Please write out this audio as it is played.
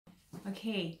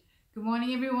Okay, good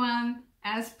morning everyone.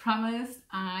 As promised,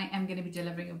 I am going to be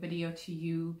delivering a video to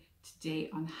you today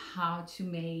on how to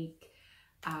make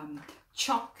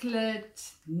chocolate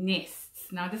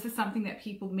nests. Now this is something that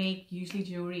people make usually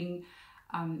during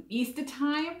Easter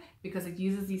time because it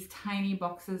uses these tiny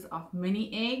boxes of mini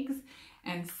eggs,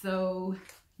 and so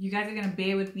you guys are going to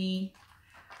bear with me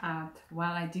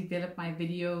while I develop my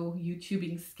video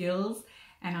YouTubing skills,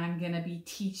 and I'm going to be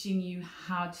teaching you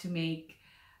how to make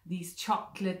these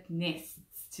chocolate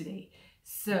nests today.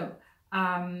 So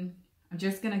I'm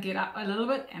just going to get up a little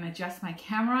bit and adjust my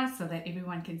camera so that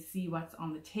everyone can see what's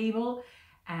on the table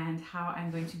and how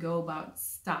I'm going to go about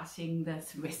starting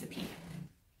this recipe.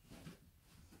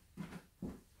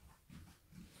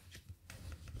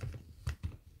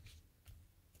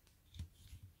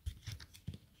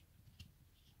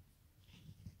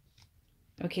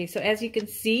 Okay, so as you can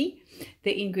see,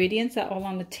 the ingredients are all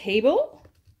on the table.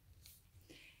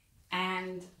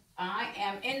 And I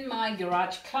am in my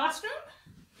garage classroom.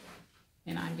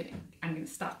 And I'm gonna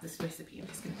start this recipe. I'm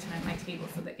just gonna turn my table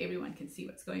so that everyone can see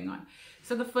what's going on.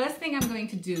 So the first thing I'm going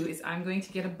to do is I'm going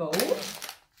to get a bowl.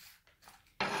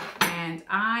 And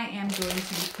I am going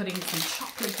to be putting some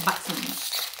chocolate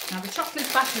buttons. Now the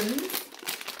chocolate buttons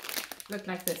look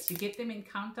like this. You get them in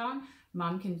Countdown.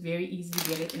 Mom can very easily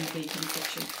get it in the baking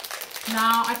section.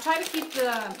 Now I try to keep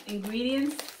the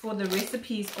ingredients for the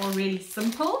recipes all really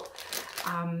simple.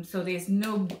 So there's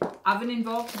no oven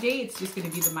involved today. It's just going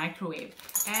to be the microwave.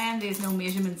 And there's no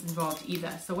measurements involved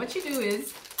either. So what you do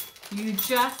is you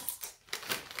just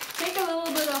take a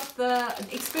little bit of the,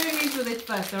 experiment with it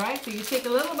first, alright? So you take a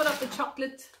little bit of the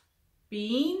chocolate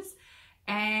beans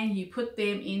and you put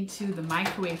them into the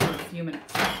microwave for a few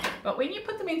minutes. But when you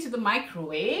put them into the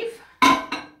microwave,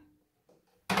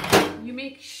 you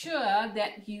make sure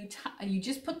that you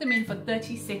just put them in for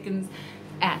 30 seconds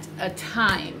at a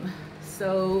time.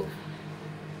 So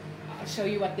I'll show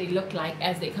you what they look like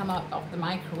as they come out of the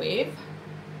microwave,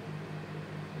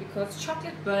 because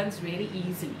chocolate burns really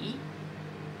easily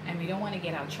and we don't want to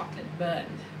get our chocolate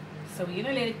burned. So we're going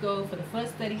to let it go for the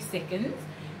first 30 seconds.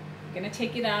 We're going to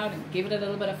take it out and give it a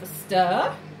little bit of a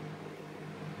stir,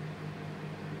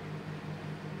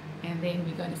 and then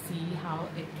we're going to see how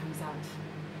it comes out.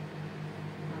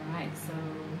 Alright, so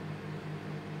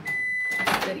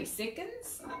 30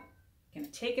 seconds. I'm going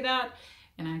to take it out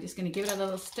and I'm just going to give it a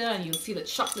little stir, and you'll see the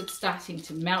chocolate starting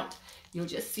to melt. You'll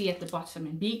just see at the bottom,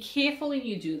 and be careful when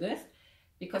you do this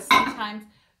because sometimes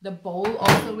the bowl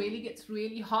also really gets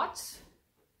really hot.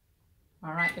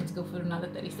 Alright, let's go for another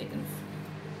 30 seconds.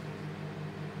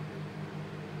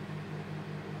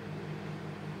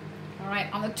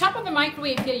 Alright, on the top of the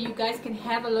microwave here, you guys can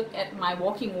have a look at my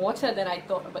walking water that I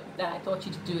taught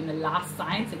you to do in the last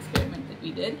science experiment that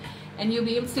we did, and you'll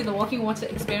be able to see the walking water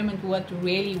experiment worked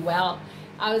really well.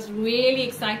 I was really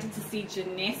excited to see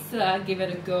Janessa give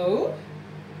it a go,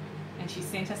 and she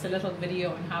sent us a little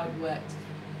video on how it worked.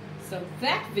 So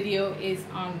that video is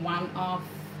on one of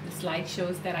the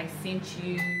slideshows that I sent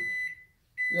you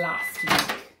last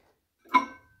week.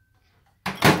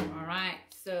 Alright.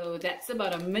 So that's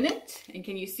about a minute, and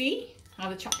can you see how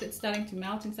the chocolate's starting to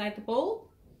melt inside the bowl?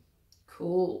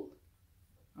 Cool.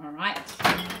 All right.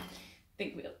 I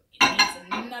think it needs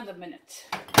another minute.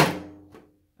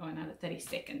 Oh, another 30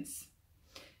 seconds.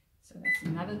 So that's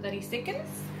another 30 seconds.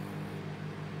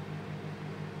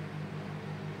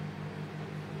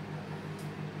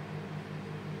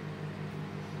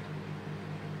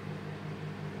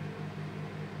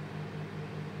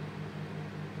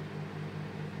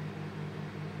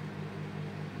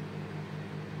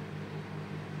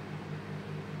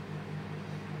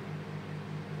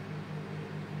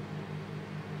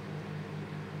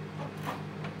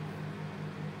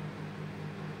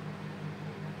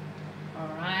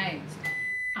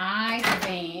 I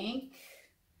think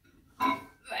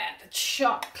that the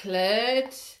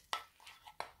chocolate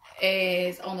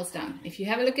is almost done. If you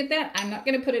have a look at that, I'm not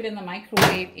going to put it in the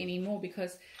microwave anymore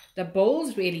because the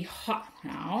bowl's really hot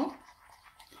now,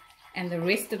 and the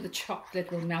rest of the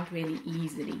chocolate will melt really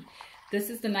easily. This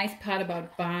is the nice part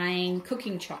about buying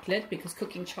cooking chocolate, because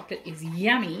cooking chocolate is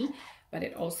yummy, but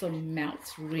it also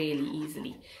melts really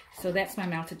easily. So that's my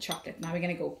melted chocolate. Now we're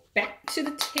going to go back to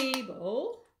the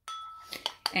table.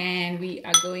 And we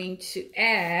are going to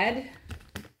add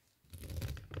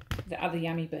the other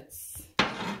yummy bits.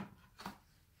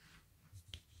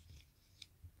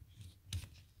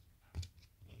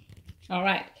 All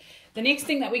right, the next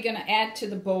thing that we're going to add to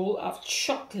the bowl of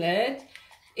chocolate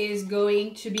is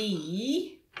going to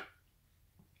be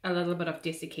a little bit of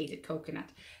desiccated coconut.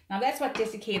 Now that's what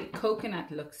desiccated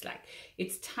coconut looks like.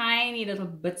 It's tiny little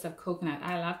bits of coconut.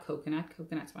 I love coconut.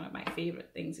 Coconut's one of my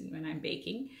favorite things when I'm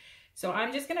baking. So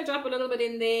I'm just going to drop a little bit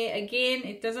in there. Again,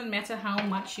 it doesn't matter how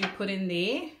much you put in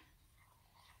there,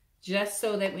 just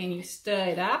so that when you stir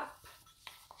it up,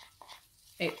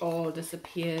 it all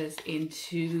disappears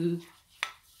into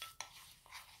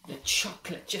the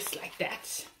chocolate, just like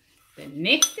that. The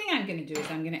next thing I'm going to do is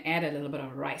I'm going to add a little bit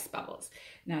of rice bubbles.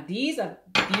 Now these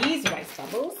rice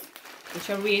bubbles, which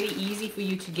are really easy for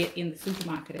you to get in the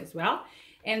supermarket as well.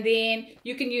 And then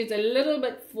you can use a little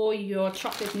bit for your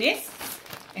chocolate nests,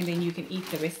 and then you can eat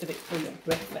the rest of it for your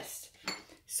breakfast.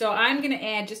 So I'm going to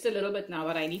add just a little bit now,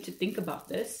 but I need to think about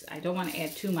this. I don't want to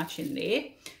add too much in there.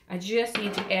 I just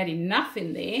need to add enough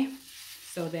in there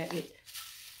so that it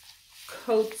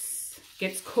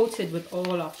gets coated with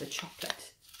all of the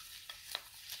chocolate.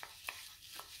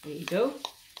 There you go.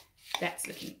 That's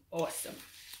looking awesome.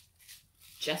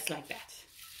 Just like that.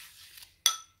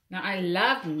 Now I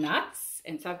love nuts,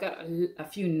 and so I've got a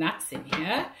few nuts in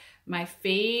here. My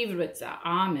favorites are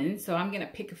almonds, so I'm going to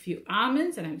pick a few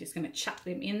almonds and I'm just going to chuck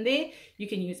them in there. You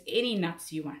can use any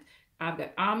nuts you want. I've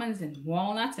got almonds and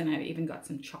walnuts, and I've even got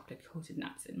some chocolate coated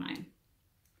nuts in mine.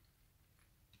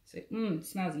 So it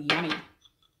smells yummy.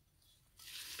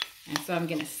 And so I'm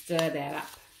going to stir that up.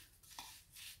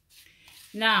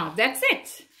 Now that's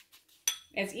it.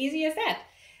 As easy as that.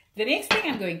 The next thing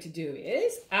I'm going to do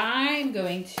is I'm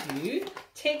going to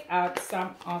take out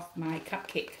some of my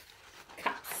cupcake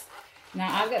cups.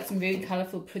 Now I've got some very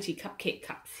colorful, pretty cupcake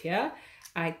cups here.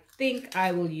 I think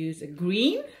I will use a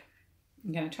green.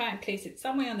 I'm going to try and place it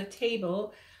somewhere on the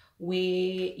table where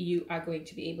you are going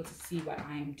to be able to see what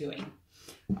I am doing.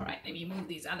 All right, let me move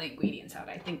these other ingredients out.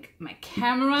 I think my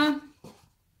camera,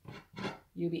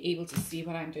 you'll be able to see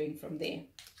what I'm doing from there.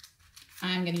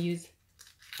 I'm going to use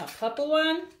a purple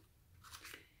one.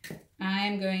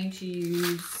 I'm going to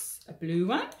use a blue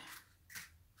one.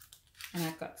 And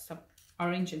I've got some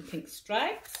orange and pink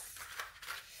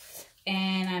stripes.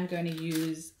 And I'm going to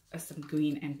use some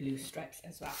green and blue stripes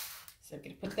as well. So I'm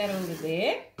going to put that over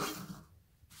there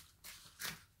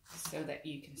so that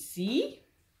you can see.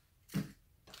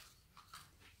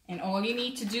 And all you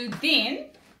need to do then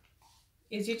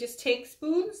is you just take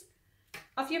spoons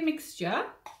of your mixture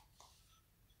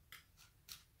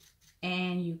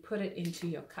and you put it into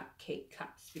your cupcake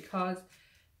cups, because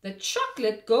the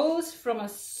chocolate goes from a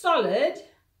solid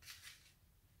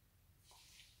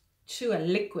to a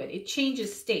liquid. It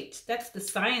changes state. That's the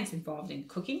science involved in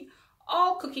cooking.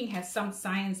 All cooking has some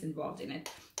science involved in it.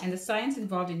 And the science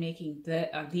involved in making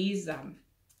these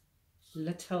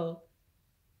little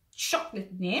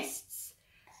chocolate nests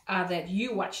are that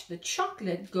you watch the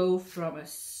chocolate go from a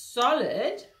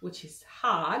solid, which is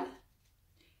hard,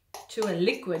 to a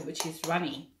liquid, which is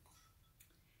runny.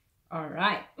 All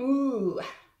right. Ooh,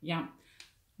 yum.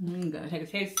 I'm gonna take a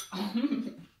taste.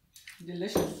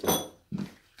 Delicious.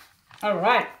 All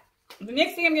right. The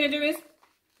next thing I'm gonna do is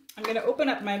I'm gonna open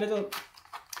up my little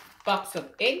box of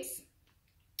eggs,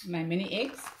 my mini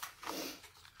eggs.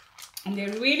 And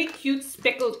they're really cute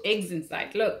speckled eggs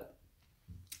inside. Look.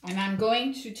 And I'm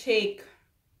going to take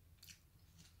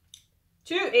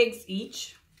 2 eggs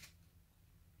each.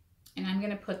 And I'm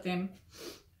going to put them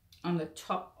on the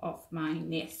top of my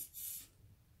nests.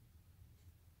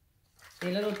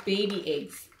 They're little baby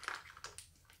eggs.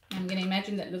 I'm going to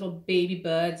imagine that little baby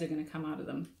birds are going to come out of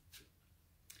them.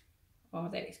 Oh,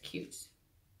 that is cute.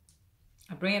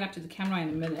 I'll bring it up to the camera in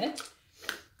a minute,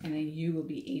 and then you will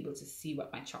be able to see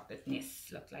what my chocolate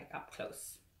nests look like up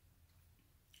close.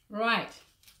 Right.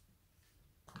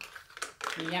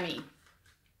 Yummy.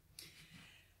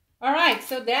 All right,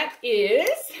 so that is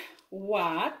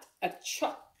what a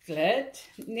chocolate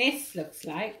nest looks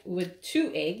like with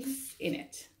 2 eggs in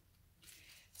it.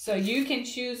 So you can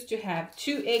choose to have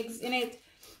 2 eggs in it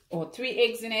or 3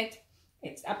 eggs in it.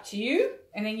 It's up to you.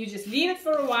 And then you just leave it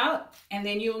for a while, and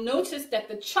then you'll notice that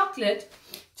the chocolate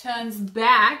turns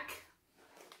back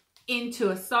into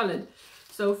a solid.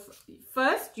 So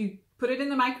first you put it in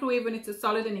the microwave when it's a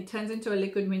solid, and it turns into a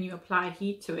liquid when you apply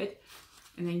heat to it.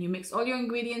 And then you mix all your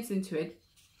ingredients into it.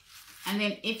 And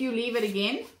then if you leave it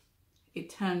again, it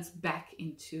turns back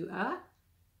into a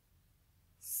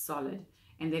solid.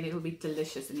 And then it'll be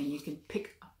delicious. And then you can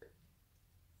pick up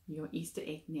your Easter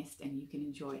egg nest and you can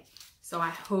enjoy. So I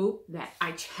hope that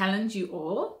I challenge you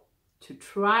all to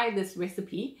try this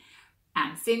recipe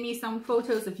and send me some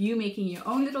photos of you making your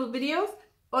own little videos,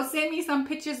 or send me some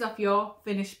pictures of your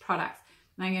finished products.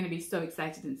 And I'm going to be so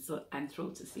excited and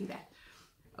thrilled to see that.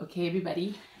 Okay,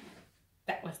 everybody,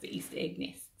 that was the Easter egg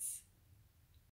nest.